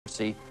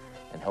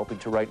and helping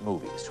to write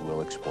movies, who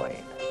will explain.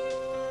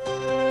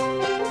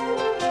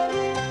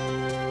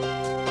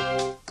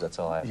 That's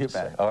all I have to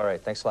say. All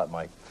right, thanks a lot,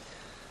 Mike.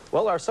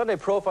 Well, our Sunday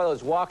profile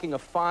is walking a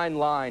fine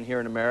line here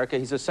in America.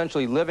 He's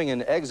essentially living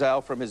in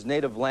exile from his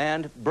native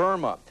land,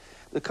 Burma.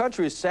 The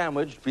country is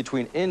sandwiched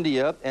between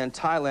India and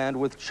Thailand,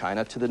 with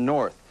China to the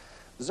north.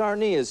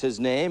 Zarni is his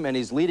name, and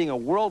he's leading a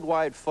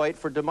worldwide fight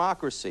for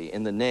democracy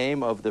in the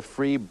name of the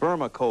Free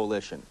Burma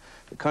Coalition.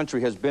 The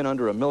country has been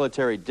under a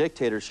military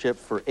dictatorship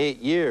for 8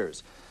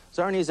 years.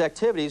 Zarni's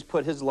activities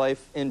put his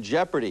life in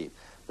jeopardy.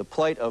 The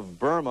plight of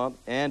Burma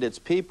and its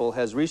people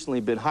has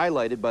recently been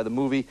highlighted by the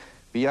movie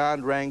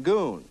Beyond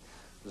Rangoon.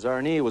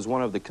 Zarni was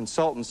one of the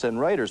consultants and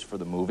writers for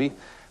the movie.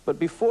 But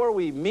before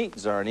we meet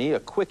Zarni, a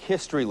quick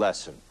history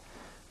lesson.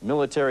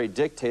 Military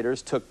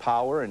dictators took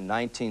power in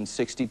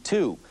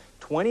 1962.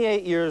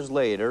 28 years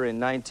later, in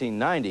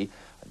 1990,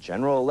 a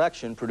general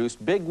election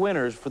produced big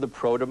winners for the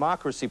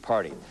pro-democracy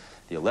party.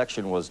 The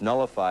election was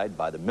nullified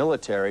by the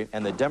military,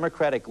 and the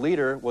Democratic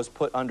leader was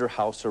put under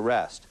house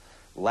arrest.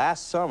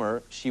 Last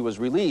summer, she was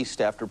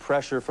released after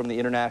pressure from the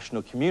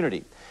international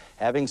community.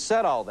 Having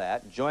said all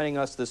that, joining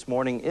us this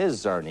morning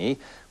is Zarni.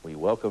 We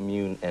welcome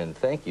you and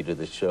thank you to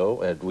the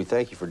show, and we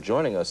thank you for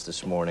joining us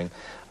this morning.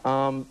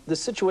 The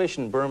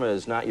situation in Burma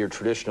is not your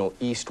traditional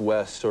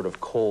East-West sort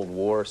of Cold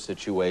War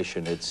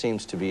situation. It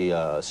seems to be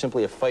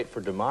simply a fight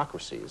for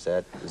democracy. Is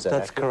that That's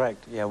accurate?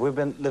 correct. Yeah, we've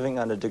been living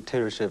under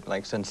dictatorship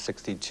like since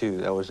 '62.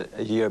 That was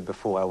a year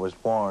before I was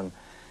born.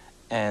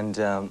 And,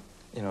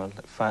 you know,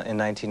 in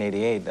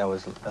 1988, that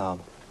was a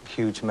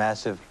huge,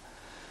 massive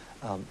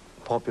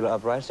popular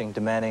uprising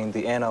demanding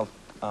the end of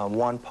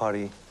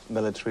one-party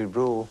military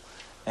rule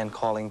and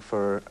calling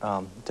for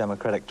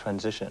democratic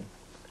transition.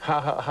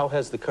 How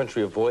has the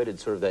country avoided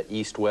sort of that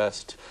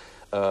East-West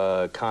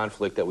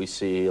conflict that we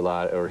see a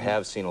lot, or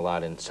have seen a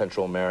lot in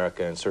Central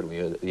America and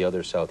certainly the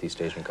other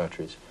Southeast Asian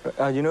countries?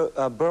 You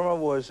know, Burma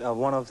was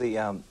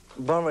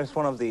Burma is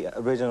one of the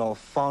original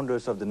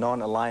founders of the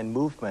non-aligned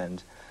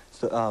movement.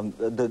 So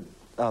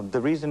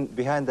the reason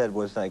behind that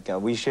was like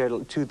we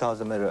shared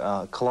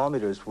 2,000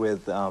 kilometers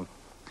with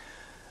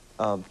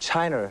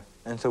China,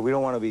 and so we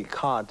don't want to be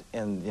caught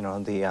in, you know,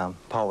 the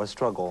power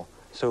struggle.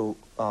 So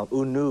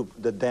U Nup,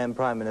 the then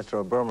Prime Minister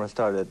of Burma,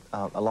 started,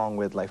 along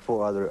with like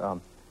 4 other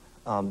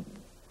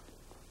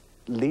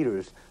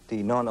leaders,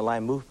 the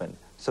non-aligned movement.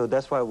 So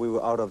that's why we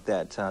were out of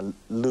that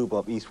loop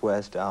of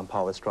East-West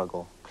power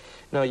struggle.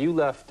 Now, you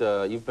left,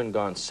 you've been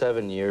gone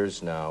 7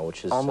 years now,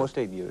 which is... Almost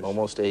 8 years.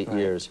 Almost 8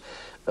 years.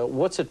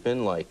 What's it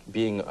been like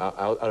being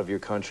out of your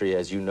country?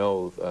 As you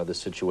know, the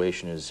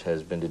situation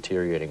has been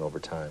deteriorating over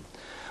time.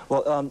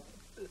 Well,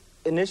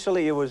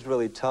 initially it was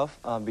really tough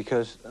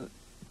because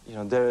you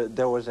know,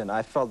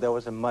 I felt there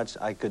wasn't much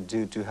I could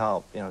do to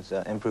help, you know,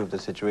 to improve the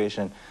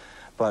situation.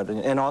 But,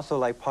 and also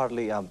like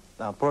partly,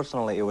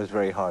 personally, it was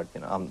very hard.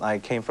 You know, I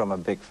came from a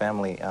big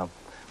family,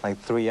 like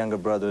 3 younger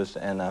brothers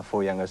and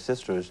 4 younger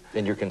sisters.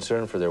 And you're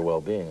concerned for their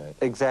well-being.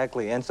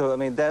 Exactly. And so, I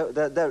mean,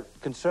 that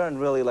concern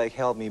really like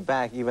held me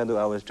back, even though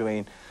I was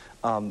doing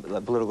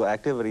political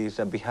activities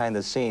behind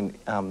the scene.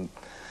 And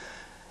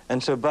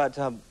so, but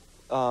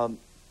a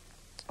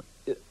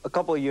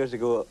couple of years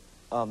ago,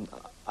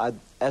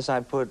 as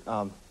I put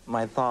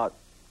my thought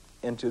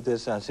into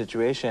this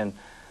situation,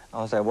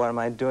 I was like, what am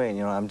I doing?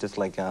 You know, I'm just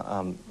like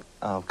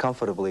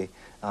comfortably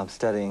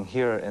studying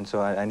here, and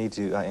so I need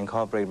to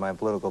incorporate my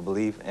political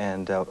belief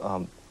and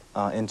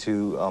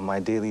into my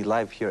daily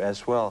life here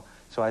as well.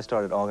 So I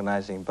started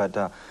organizing.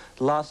 But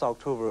last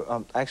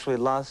October, actually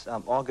last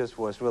August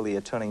was really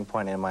a turning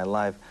point in my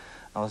life.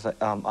 I was like,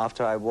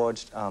 after I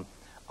watched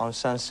Aung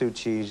San Suu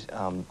Kyi's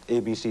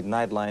ABC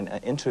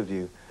Nightline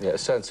interview. Yeah, Aung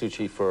San Suu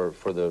Kyi for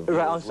the...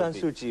 Right, Aung San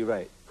Suu Kyi,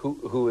 right.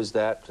 Who is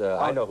that?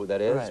 I know who that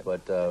is, right.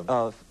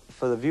 But...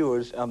 for the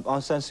viewers,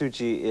 Aung San Suu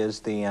Kyi is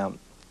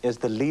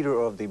the leader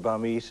of the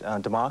Burmese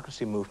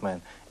democracy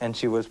movement, and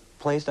she was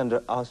placed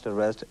under house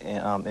arrest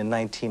in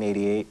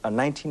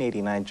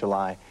 1989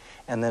 July,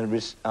 and then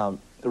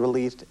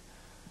released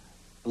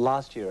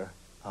last year,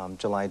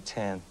 July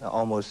 10,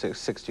 almost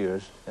six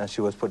years.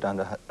 She was put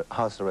under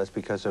house arrest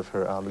because of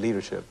her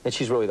leadership. And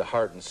she's really the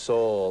heart and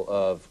soul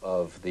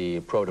of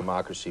the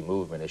pro-democracy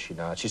movement, is she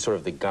not? She's sort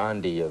of the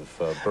Gandhi of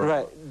Burma.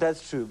 Right,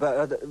 that's true.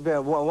 But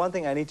one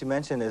thing I need to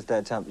mention is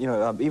that, you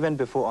know, even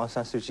before Aung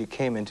San Suu Kyi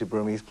came into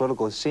Burmese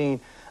political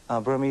scene,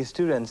 Burmese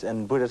students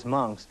and Buddhist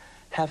monks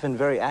have been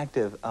very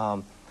active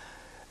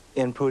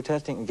in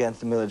protesting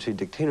against the military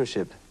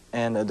dictatorship.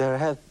 And there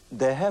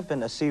have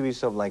been a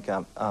series of like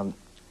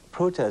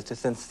protests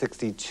since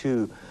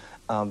 '62,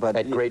 but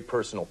at great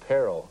personal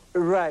peril.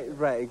 Right,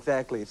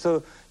 exactly.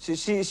 So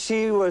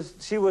she was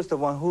the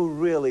one who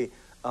really,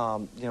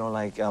 you know,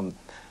 like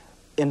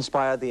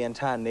inspired the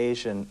entire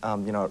nation,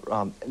 you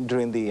know,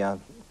 during the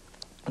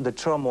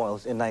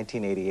turmoils in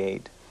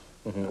 1988.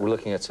 Mm-hmm. We're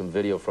looking at some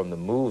video from the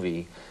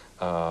movie,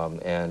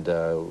 and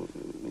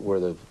where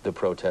the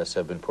protests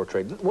have been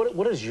portrayed.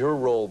 What has your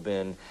role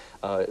been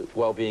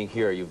while being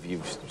here?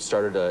 You've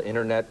started an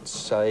internet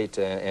site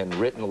and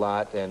written a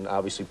lot, and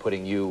obviously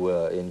putting you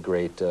in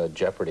great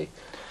jeopardy.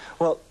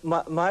 Well,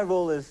 my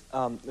role is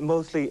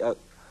mostly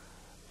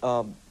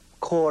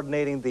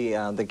coordinating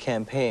the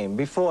campaign.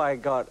 Before I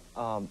got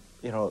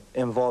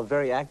involved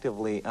very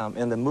actively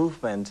in the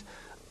movement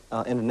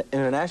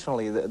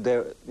internationally,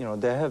 there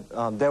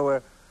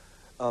were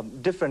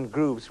different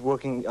groups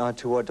working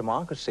toward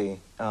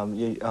democracy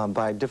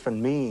by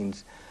different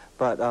means.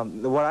 But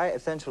what I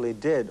essentially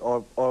did,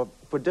 or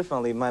put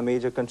differently, my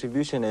major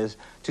contribution is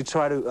to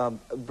try to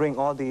bring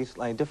all these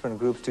different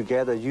groups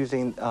together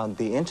using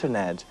the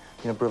internet,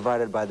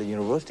 provided by the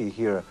university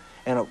here.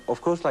 And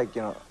of course,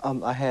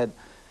 I had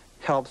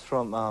helps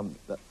from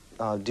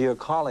dear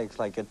colleagues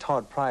like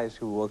Todd Price,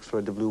 who works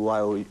for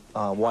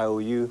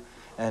WYOU,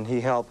 and he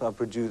helped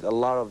produce a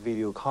lot of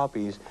video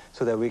copies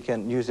so that we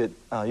can use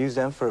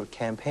them for a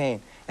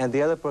campaign. And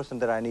the other person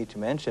that I need to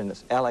mention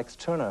is Alex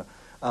Turner,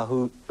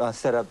 who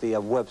set up the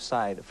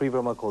website, Free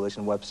Burma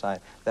Coalition website.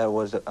 That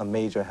was a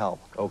major help.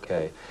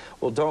 Okay.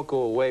 Well, don't go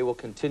away. We'll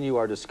continue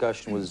our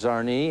discussion with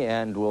Zarni,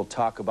 and we'll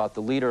talk about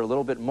the leader a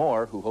little bit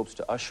more, who hopes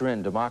to usher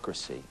in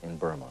democracy in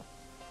Burma.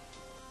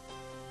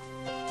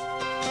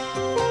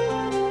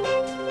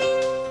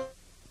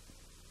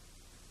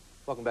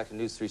 Welcome back to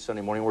News 3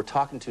 Sunday Morning. We're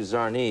talking to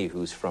Zarni,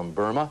 who's from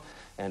Burma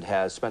and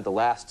has spent the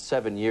last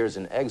 7 years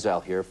in exile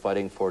here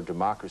fighting for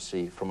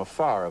democracy from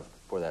afar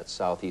for that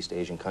Southeast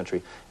Asian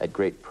country at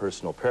great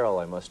personal peril,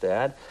 I must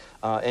add.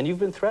 And you've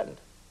been threatened.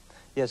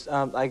 Yes,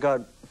 I got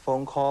a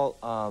phone call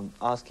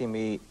asking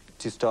me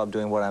to stop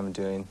doing what I'm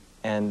doing.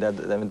 And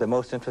the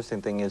most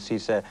interesting thing is he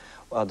said,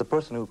 the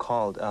person who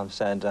called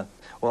said,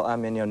 well,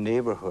 I'm in your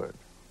neighborhood.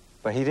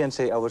 But he didn't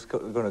say I was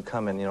going to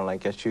come and,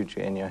 shoot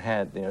you in your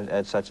head,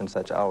 at such and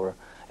such hour.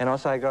 And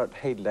also I got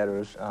hate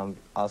letters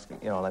asking,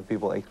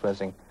 people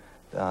expressing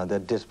their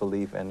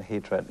disbelief and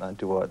hatred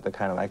toward the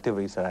kind of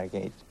activities that I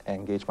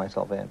engage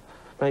myself in.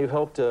 Now, you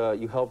helped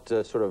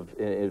sort of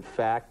in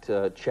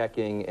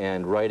fact-checking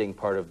and writing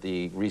part of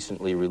the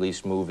recently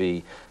released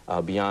movie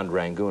Beyond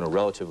Rangoon, or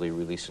relatively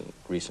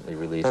recently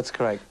released. That's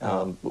correct.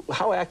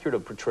 How accurate a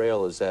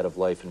portrayal is that of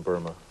life in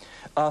Burma?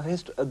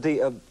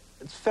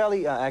 It's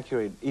fairly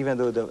accurate, even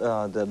though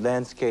the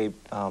landscape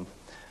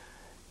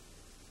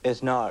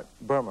is not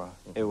Burma.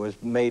 Mm-hmm. It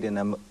was made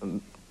in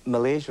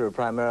Malaysia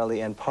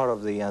primarily, and part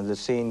of the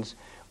scenes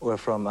were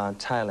from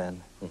Thailand.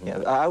 Mm-hmm.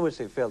 Yeah, I would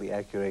say fairly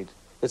accurate.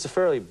 It's a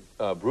fairly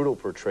brutal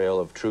portrayal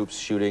of troops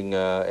shooting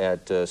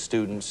at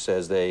students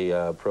as they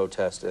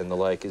protest and the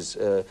like. Is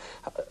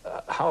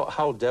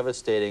how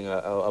devastating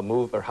a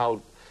move, or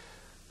how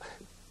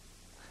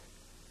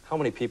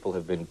many people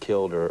have been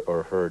killed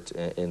or hurt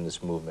in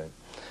this movement?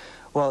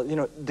 Well,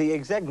 the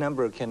exact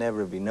number can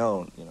never be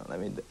known,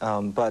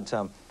 but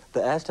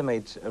the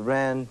estimate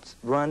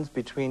runs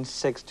between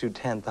 6,000 to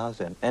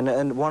 10,000.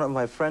 And one of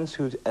my friends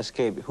who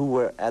escaped, who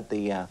were at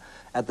the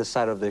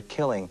site of the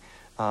killing,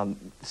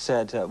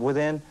 said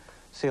within,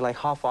 say,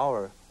 half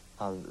hour,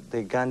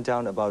 they gunned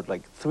down about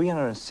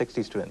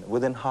 360 students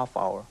within half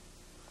hour.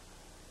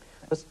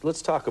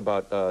 Let's talk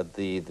about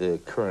the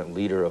current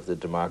leader of the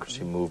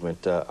democracy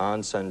movement,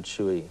 Aung San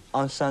Suu Kyi.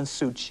 Aung San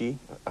Suu Kyi.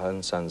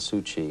 Aung San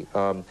Suu Kyi.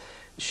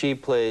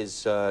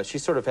 She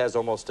sort of has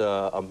almost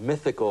a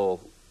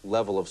mythical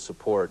level of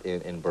support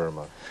in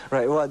Burma.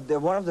 Right. Well,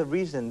 one of the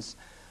reasons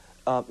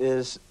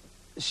is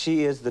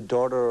she is the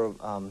daughter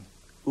of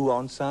U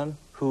Aung San,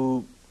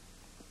 who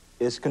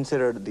is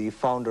considered the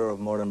founder of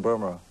modern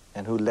Burma,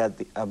 and who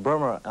led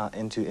Burma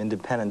into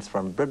independence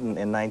from Britain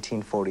in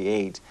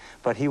 1948.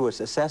 But he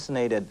was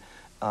assassinated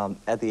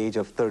at the age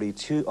of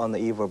 32 on the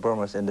eve of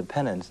Burma's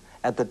independence.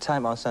 At the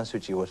time, Aung San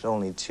Suu Kyi was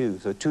only 2,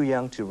 so too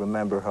young to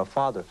remember her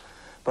father.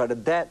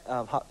 But that,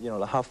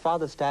 her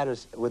father's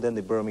status within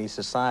the Burmese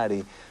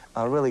society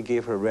really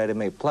gave her a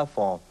ready-made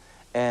platform.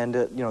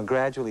 And,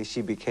 gradually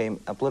she became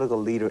a political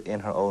leader in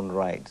her own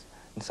right.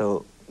 And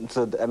so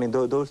I mean,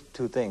 those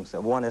two things.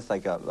 One is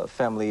a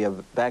family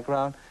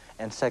background,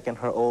 and second,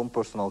 her own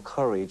personal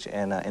courage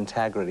and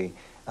integrity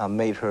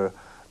made her,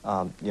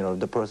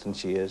 the person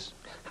she is.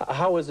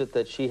 How is it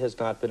that she has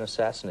not been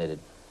assassinated?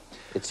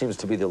 It seems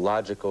to be the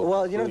logical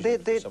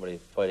conclusion for somebody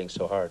fighting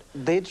so hard.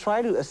 They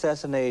tried to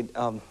assassinate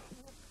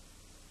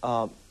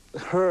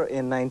her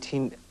in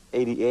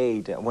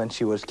 1988 when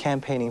she was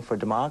campaigning for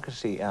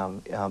democracy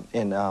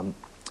in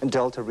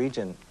Delta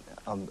region,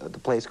 the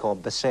place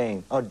called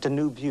Bassein, or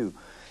Danube.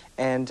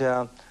 And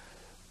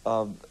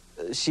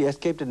she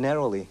escaped it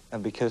narrowly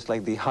because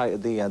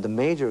the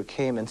major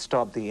came and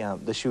stopped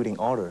the shooting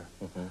order.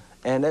 Mm-hmm.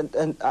 And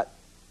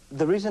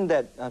the reason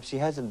that she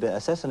hasn't been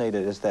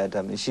assassinated is that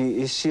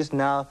she's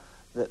now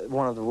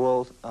one of the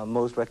world's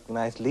most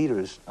recognized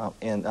leaders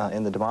in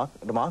the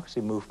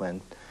democracy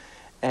movement.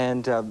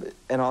 And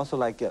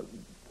also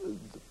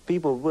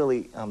people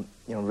really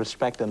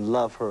respect and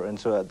love her, and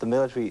so the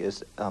military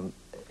is,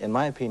 in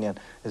my opinion,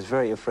 is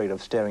very afraid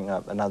of stirring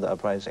up another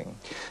uprising.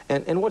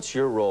 And what's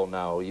your role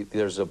now?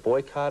 There's a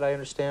boycott, I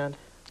understand.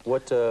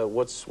 What's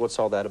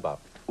all that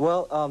about?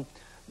 Well,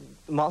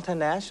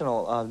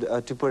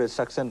 multinational, to put it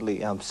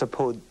succinctly,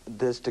 support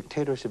this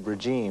dictatorship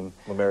regime.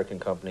 American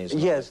companies?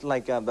 Yes,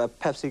 like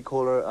Pepsi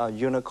Cola,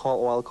 Unicol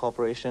Oil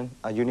Corporation,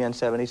 Union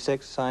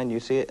 76 sign, you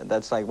see it?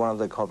 That's like one of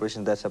the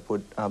corporations that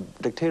support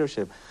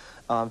dictatorship.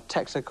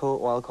 Texaco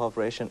Oil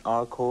Corporation,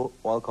 Arco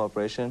Oil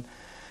Corporation.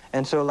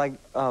 And so like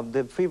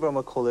the Free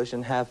Burma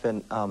Coalition have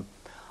been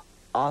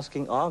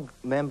asking our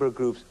member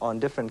groups on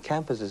different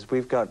campuses.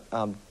 We've got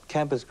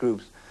campus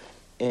groups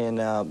in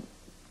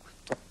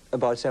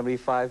about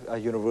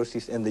 75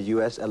 universities in the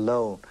U.S.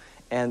 alone,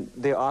 and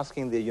they're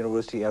asking the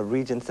university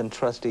regents and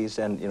trustees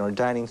and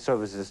dining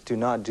services to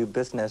not do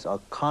business or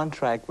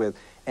contract with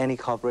any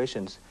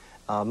corporations,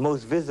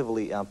 most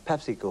visibly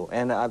PepsiCo.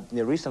 And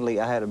recently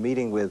I had a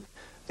meeting with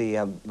the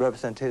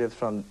representatives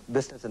from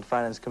Business and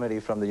Finance Committee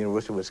from the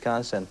University of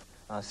Wisconsin,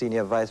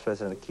 Senior Vice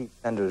President Keith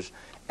Sanders,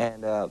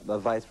 and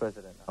Vice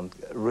President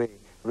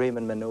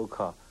Raymond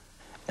Minoka.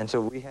 And so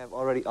we have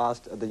already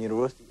asked the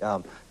university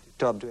to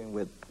stop doing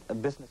with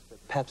business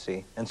with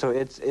Pepsi, and so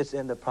it's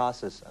in the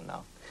process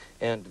now.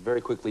 And very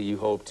quickly, you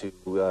hope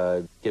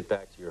to get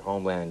back to your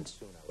homeland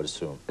soon, I would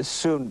assume.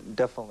 Soon,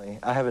 definitely.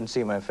 I haven't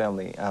seen my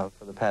family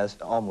for the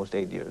past almost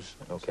 8 years.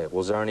 Okay.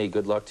 Well, Zarni,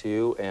 good luck to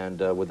you, and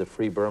with the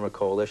Free Burma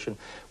Coalition.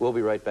 We'll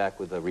be right back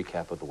with a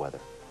recap of the weather.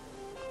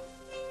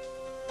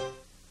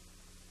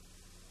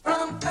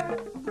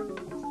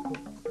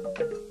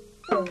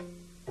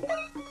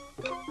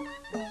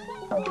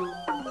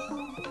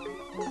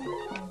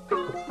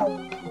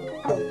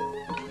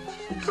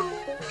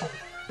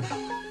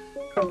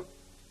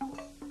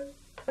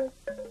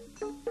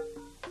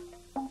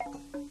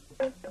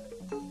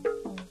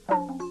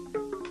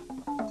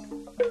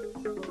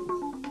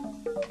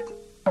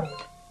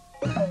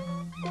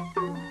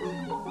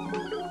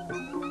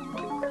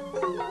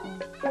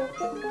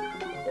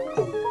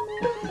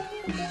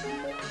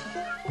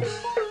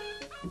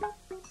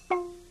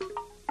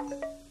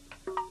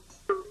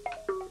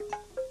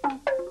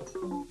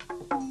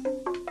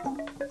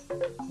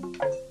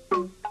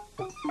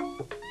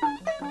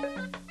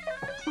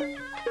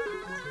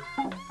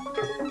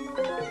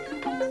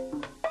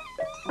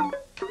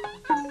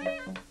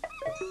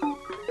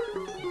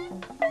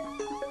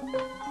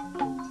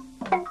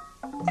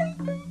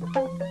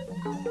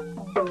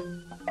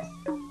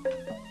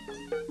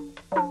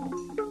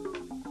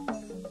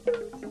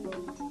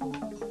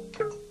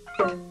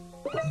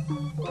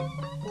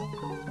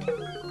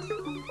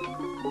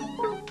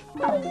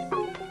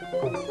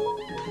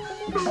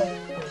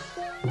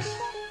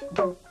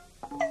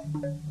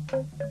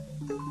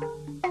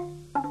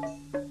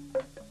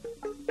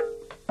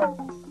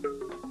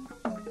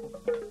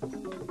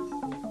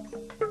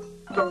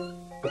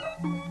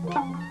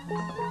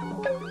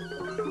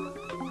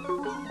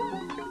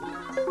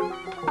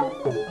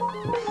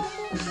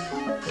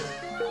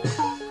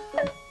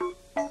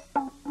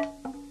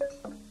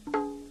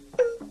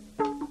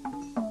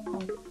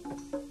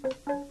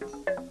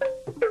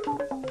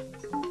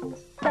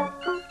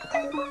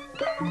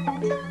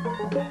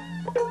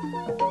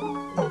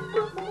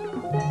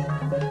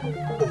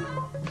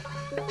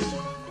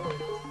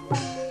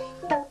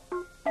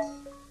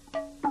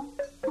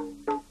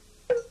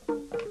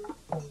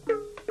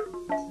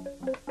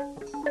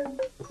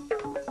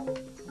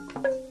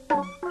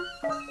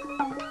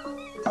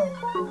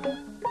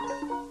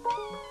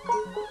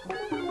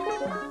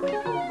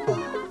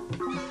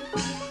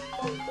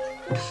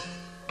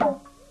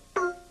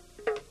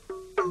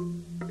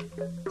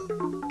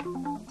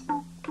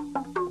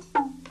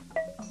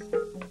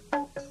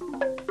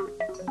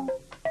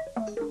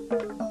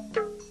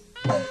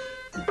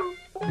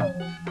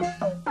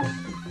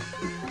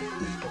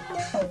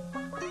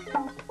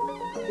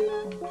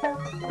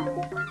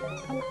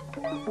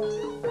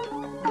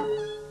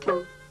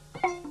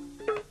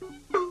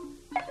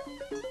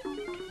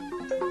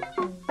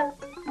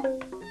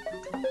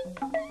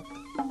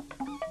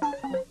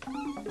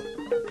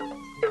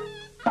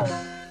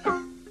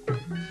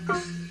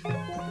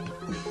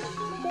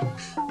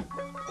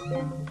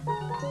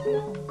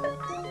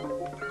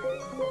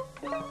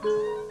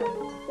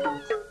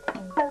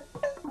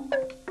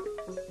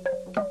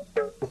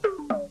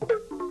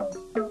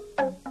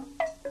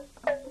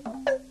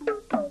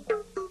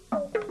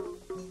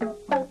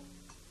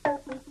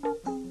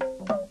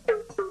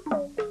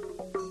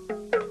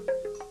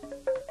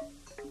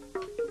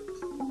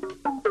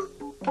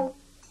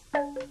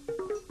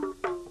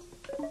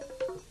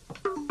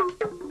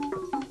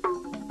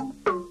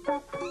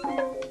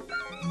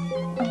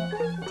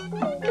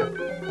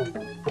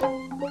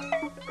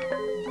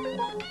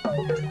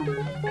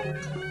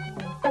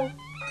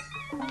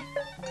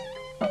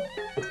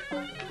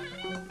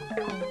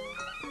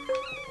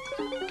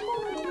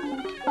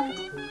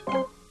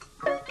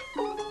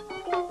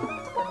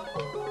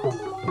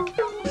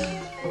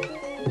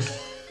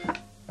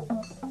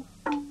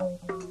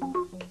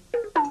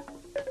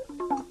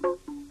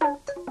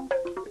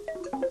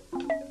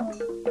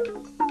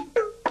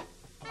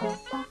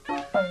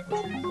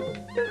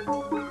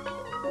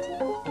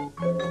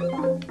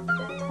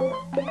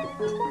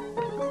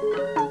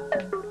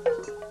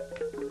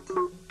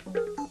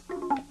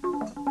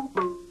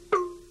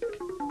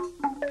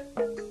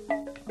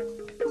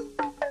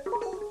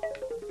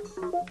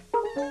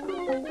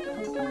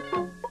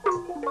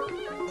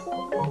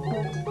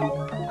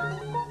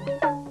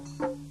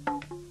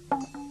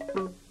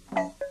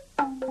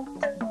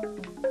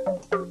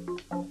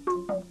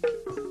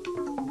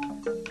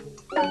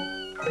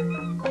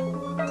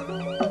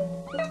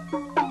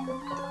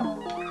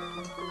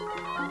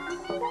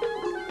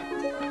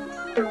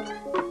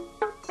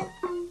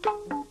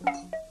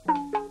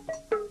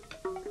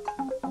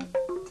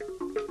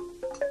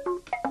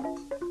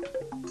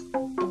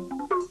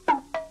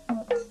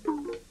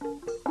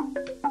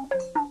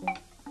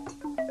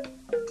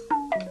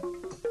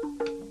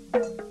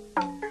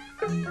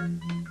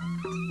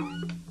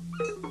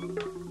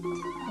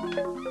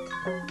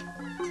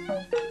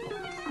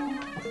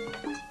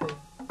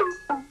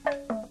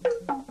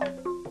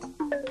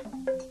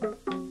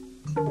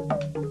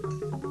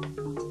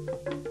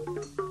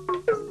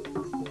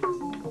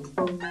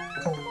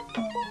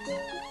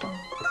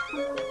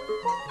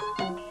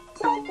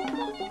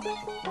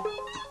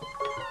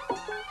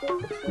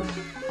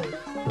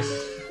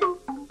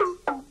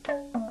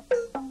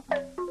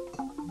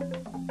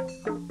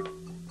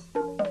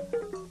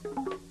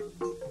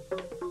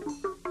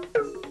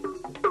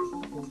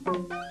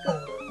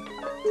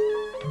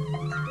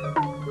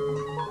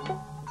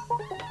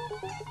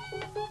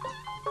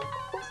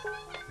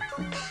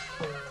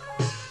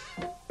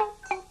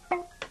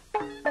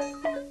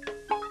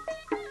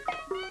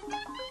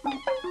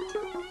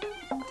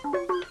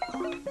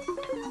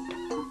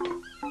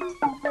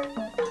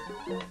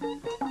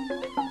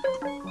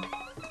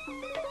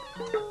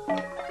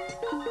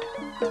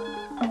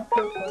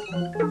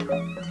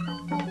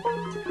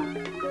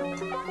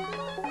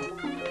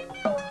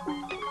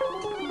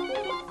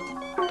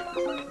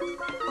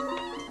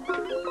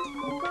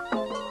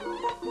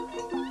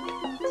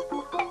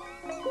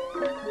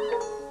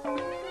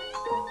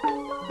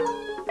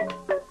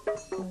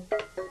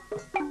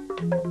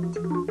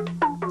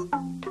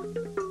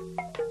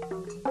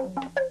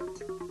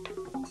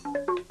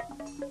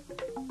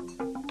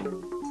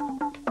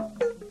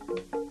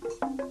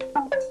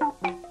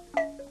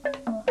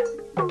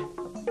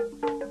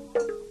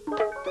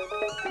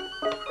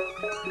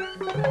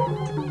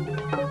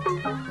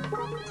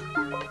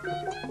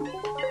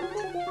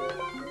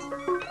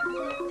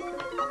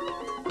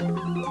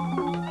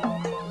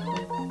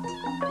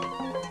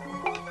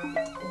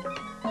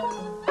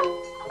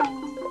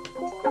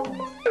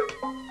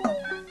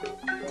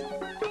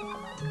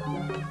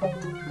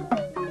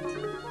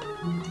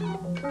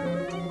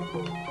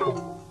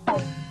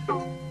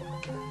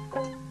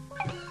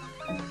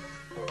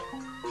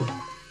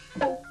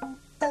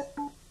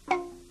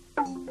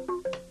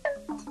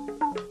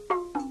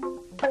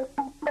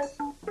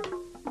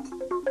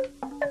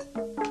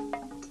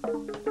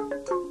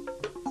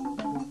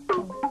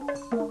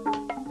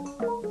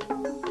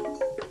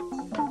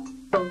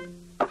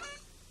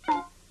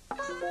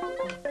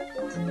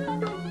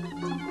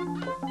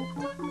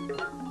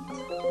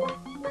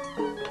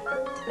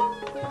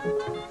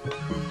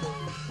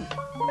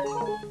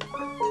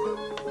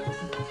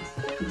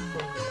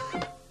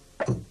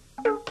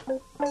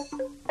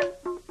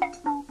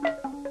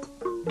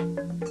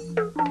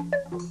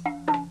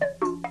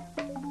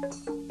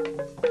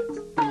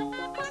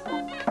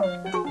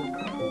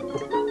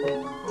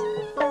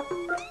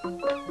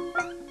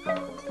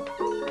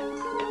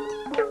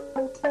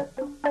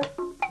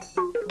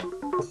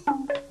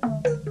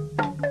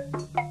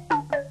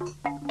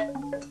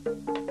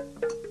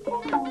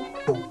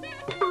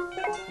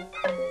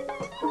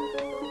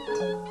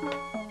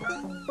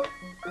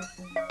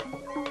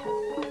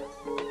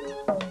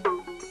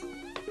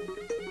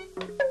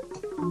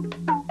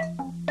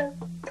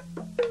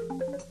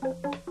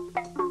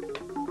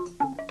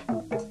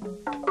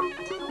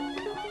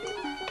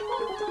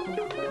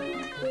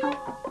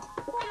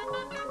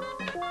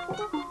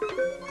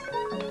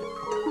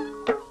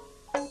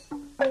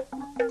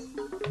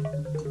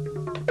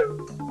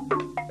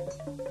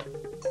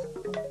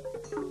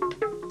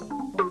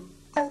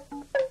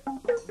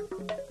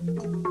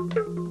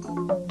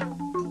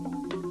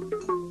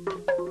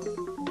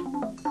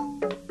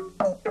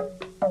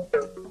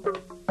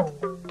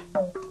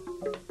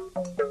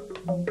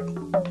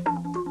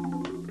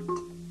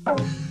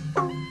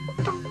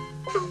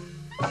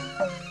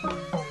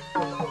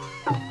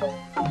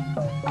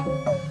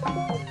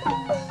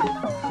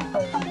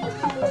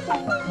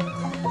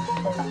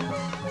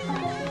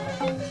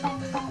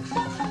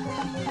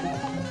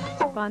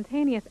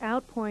 Spontaneous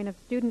outpouring of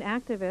student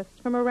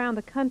activists from around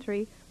the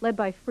country, led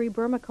by Free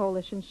Burma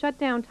Coalition, shut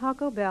down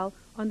Taco Bell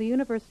on the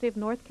University of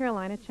North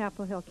Carolina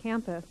Chapel Hill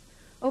campus.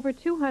 Over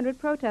 200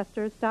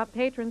 protesters stopped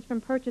patrons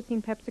from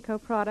purchasing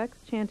PepsiCo products,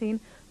 chanting,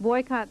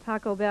 "Boycott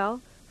Taco Bell,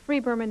 Free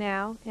Burma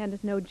Now,"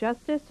 and "No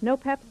Justice, No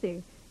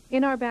Pepsi."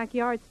 In our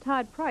backyards,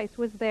 Todd Price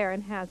was there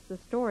and has the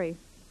story.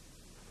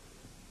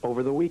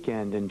 Over the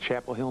weekend in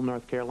Chapel Hill,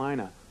 North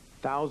Carolina,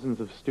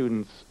 thousands of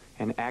students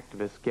and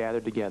activists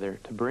gathered together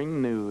to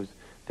bring news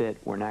that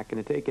we're not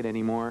going to take it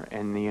anymore,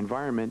 and the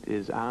environment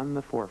is on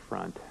the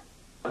forefront.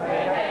 Hey,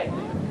 hey,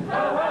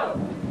 ho, ho,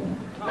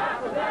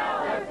 Taco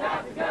Bell has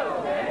got to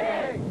go. Hey,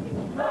 hey,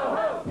 ho,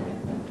 ho,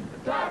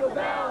 Taco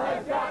Bell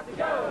has got to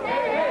go.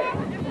 Hey, hey,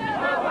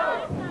 ho,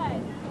 ho,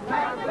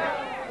 Taco Bell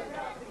has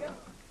got to go.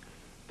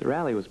 The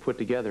rally was put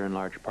together in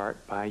large part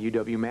by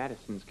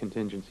UW-Madison's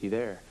contingency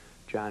there,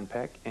 John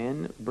Peck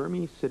and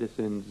Burmese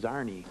citizen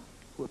Zarni.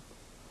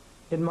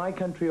 In my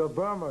country of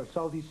Burma, or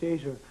Southeast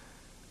Asia,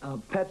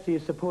 Pepsi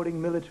is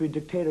supporting military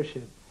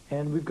dictatorship,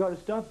 and we've got to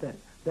stop that.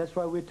 That's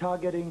why we're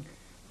targeting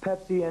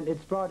Pepsi and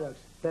its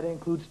products. That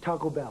includes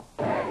Taco Bell.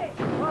 Hey,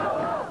 ho,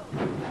 ho.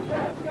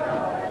 Let's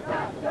go,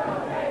 let's go,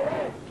 hey,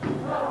 hey.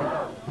 Ho,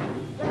 ho.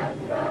 Let's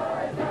go,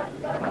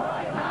 let's go. Boycott,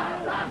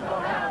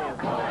 Taco Bell.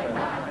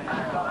 Boycott,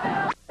 Taco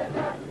Bell.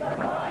 Let's go,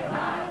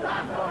 boycott,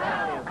 Taco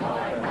Bell.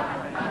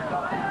 Boycott,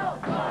 Taco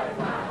Bell.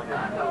 Boycott,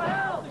 Taco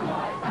Bell.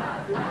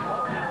 Boycott, Taco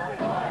Bell.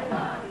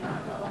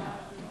 Boycott.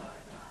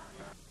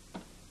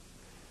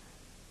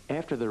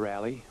 After the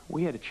rally,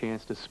 we had a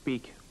chance to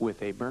speak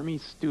with a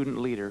Burmese student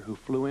leader who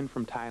flew in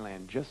from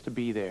Thailand just to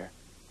be there.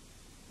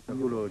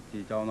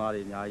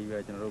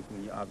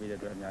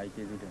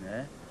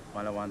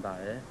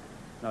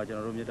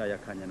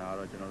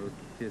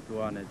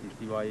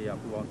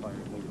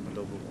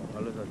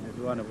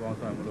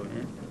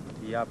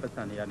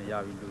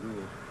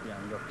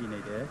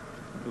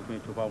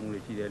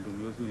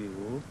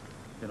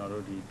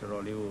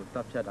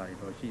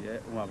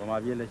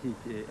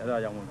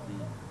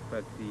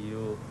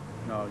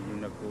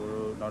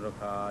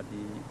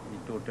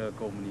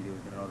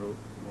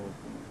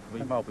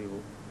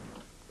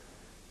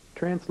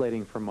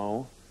 Translating for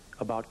Mo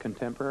about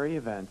contemporary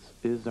events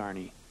is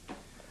Zarni.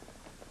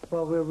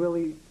 Well, we're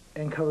really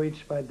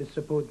encouraged by the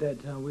support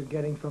that we're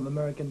getting from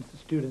American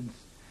students.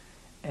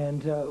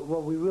 And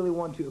what we really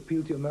want to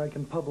appeal to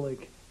American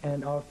public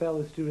and our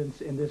fellow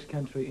students in this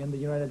country, in the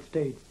United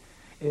States,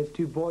 is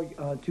to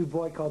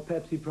boycott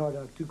Pepsi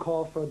product, to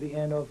call for the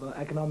end of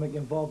economic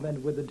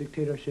involvement with the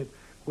dictatorship,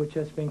 which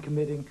has been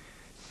committing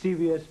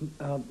serious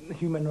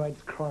human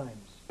rights crimes.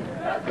 No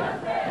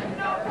justice,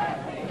 no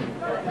Pepsi.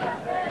 No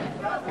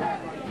justice, no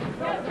Pepsi.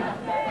 No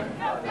justice,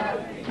 no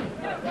Pepsi.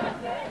 No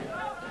justice, no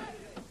Pepsi.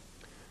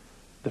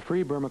 The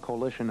Free Burma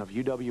Coalition of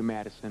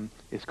UW-Madison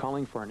is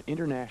calling for an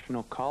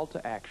international call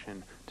to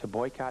action to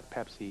boycott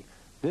Pepsi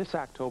this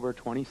October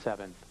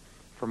 27th.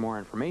 For more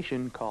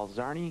information, call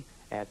Zarni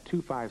at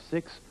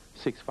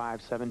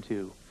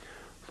 256-6572.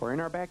 For In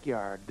Our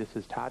Backyard, this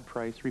is Todd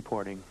Price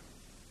reporting.